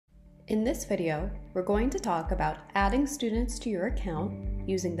In this video, we're going to talk about adding students to your account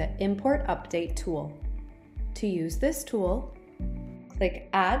using the Import Update tool. To use this tool, click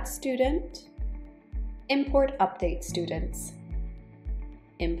Add Student, Import Update Students.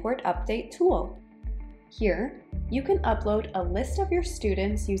 Import Update tool. Here, you can upload a list of your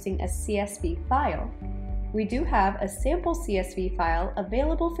students using a CSV file. We do have a sample CSV file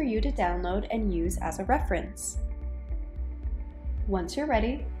available for you to download and use as a reference. Once you're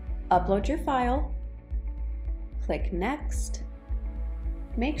ready, upload your file, click Next,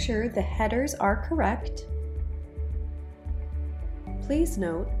 make sure the headers are correct. Please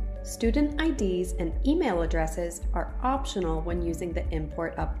note, student IDs and email addresses are optional when using the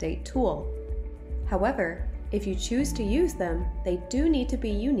Import Update tool. However, if you choose to use them, they do need to be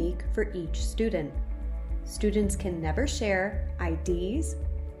unique for each student. Students can never share IDs,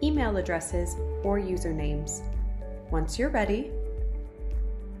 email addresses, or usernames. Once you're ready,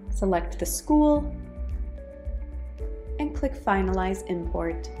 select the school and click Finalize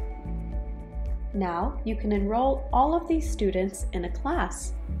Import. Now you can enroll all of these students in a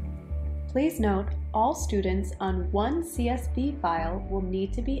class. Please note, all students on one CSV file will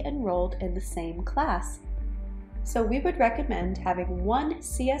need to be enrolled in the same class. So we would recommend having one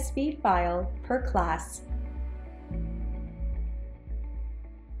CSV file per class.